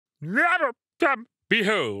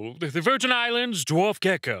Behold, the Virgin Islands dwarf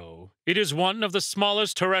gecko. It is one of the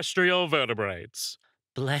smallest terrestrial vertebrates.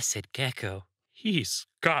 Blessed gecko. He's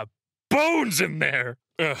got bones in there.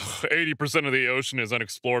 Ugh, 80% of the ocean is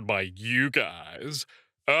unexplored by you guys.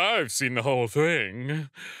 I've seen the whole thing.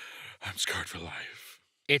 I'm scarred for life.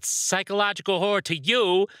 It's psychological horror to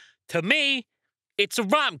you. To me, it's a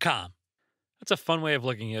rom-com. That's a fun way of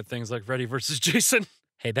looking at things like Freddy vs. Jason.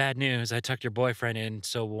 Hey, bad news. I tucked your boyfriend in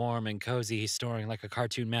so warm and cozy he's snoring like a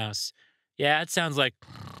cartoon mouse. Yeah, it sounds like...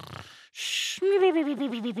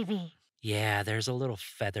 Yeah, there's a little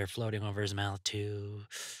feather floating over his mouth, too.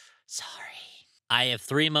 Sorry. I have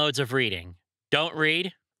 3 modes of reading. Don't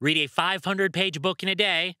read. Read a 500-page book in a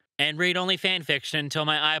day. And read only fan fiction until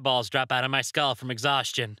my eyeballs drop out of my skull from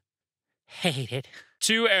exhaustion. Hate it.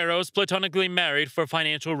 2 arrows platonically married for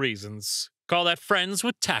financial reasons. Call that friends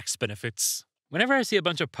with tax benefits. Whenever I see a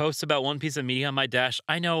bunch of posts about one piece of media on my dash,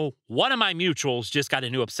 I know one of my mutuals just got a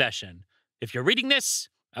new obsession. If you're reading this,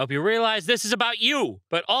 I hope you realize this is about you,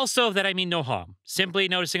 but also that I mean no harm. Simply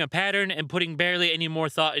noticing a pattern and putting barely any more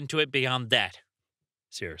thought into it beyond that.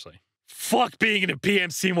 Seriously. Fuck being in a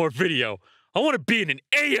PM Seymour video. I want to be in an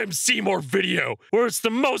AM Seymour video where it's the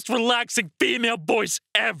most relaxing female voice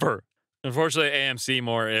ever. Unfortunately, AM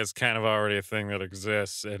Seymour is kind of already a thing that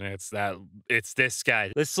exists, and it's this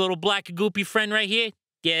guy. This little black goopy friend right here?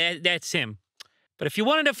 Yeah, that's him. But if you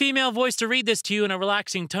wanted a female voice to read this to you in a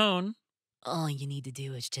relaxing tone, all you need to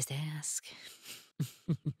do is just ask.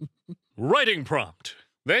 Writing prompt.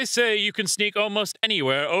 They say you can sneak almost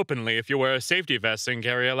anywhere openly if you wear a safety vest and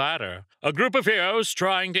carry a ladder. A group of heroes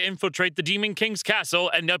trying to infiltrate the Demon King's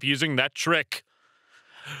castle end up using that trick.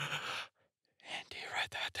 Andy,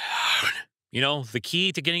 write that down. You know, the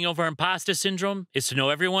key to getting over imposter syndrome is to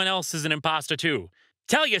know everyone else is an imposter too.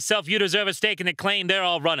 Tell yourself you deserve a stake in the claim they're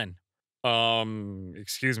all running.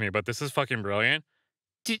 Excuse me, but this is fucking brilliant.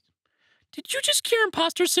 Did you just cure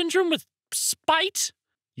imposter syndrome with spite?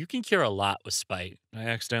 You can cure a lot with spite. I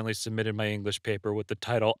accidentally submitted my English paper with the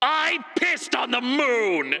title, I Pissed on the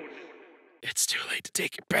Moon! It's too late to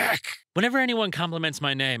take it back. Whenever anyone compliments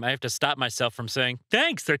my name, I have to stop myself from saying,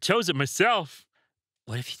 Thanks, I chose it myself.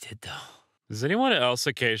 What if you did, though? Does anyone else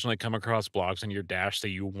occasionally come across blogs on your dash that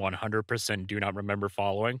you 100% do not remember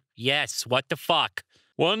following? Yes, what the fuck?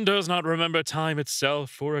 One does not remember time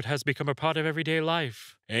itself, for it has become a part of everyday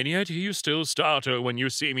life. And yet you still startle when you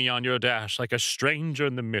see me on your dash like a stranger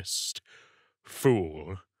in the mist.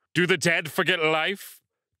 Fool. Do the dead forget life?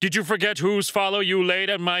 Did you forget whose follow you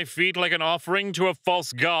laid at my feet like an offering to a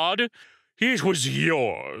false god? It was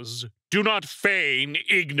yours. Do not feign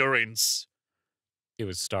ignorance. It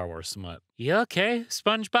was Star Wars smut. You okay,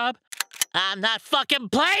 SpongeBob? I'm not fucking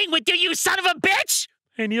playing with you, you son of a bitch!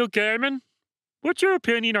 Hey, Neil Gaiman. What's your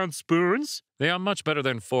opinion on spoons? They are much better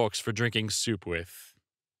than forks for drinking soup with.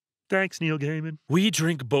 Thanks, Neil Gaiman. We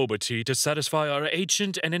drink boba tea to satisfy our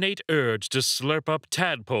ancient and innate urge to slurp up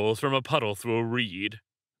tadpoles from a puddle through a reed.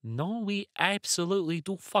 No, we absolutely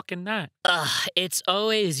do fucking not. It's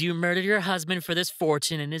always you murdered your husband for this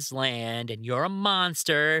fortune in his land, and you're a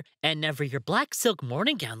monster, and never your black silk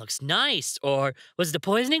morning gown looks nice, or was the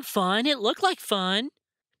poisoning fun? It looked like fun.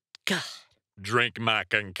 God. Drink my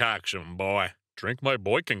concoction, boy. Drink my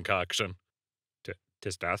boy concoction.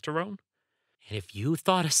 Testosterone? And if you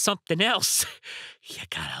thought of something else, you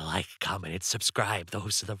gotta like, comment, and subscribe.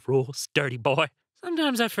 Those are the rules, dirty boy.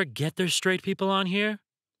 Sometimes I forget there's straight people on here.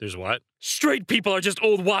 There's what? Straight people are just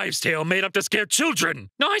old wives' tale made up to scare children.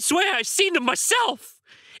 No, I swear, I've seen them myself.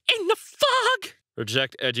 In the fog.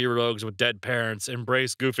 Reject edgy rogues with dead parents.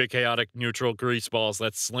 Embrace goofy, chaotic, neutral greaseballs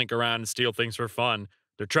that slink around and steal things for fun.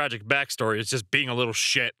 Their tragic backstory is just being a little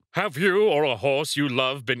shit. Have you or a horse you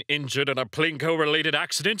love been injured in a Plinko-related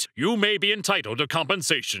accident? You may be entitled to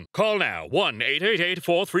compensation. Call now,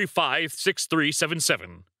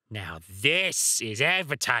 1-888-435-6377. Now this is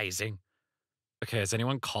advertising. Okay, has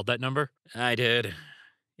anyone called that number? I did.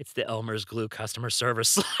 It's the Elmer's Glue customer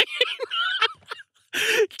service line.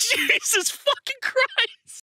 Jesus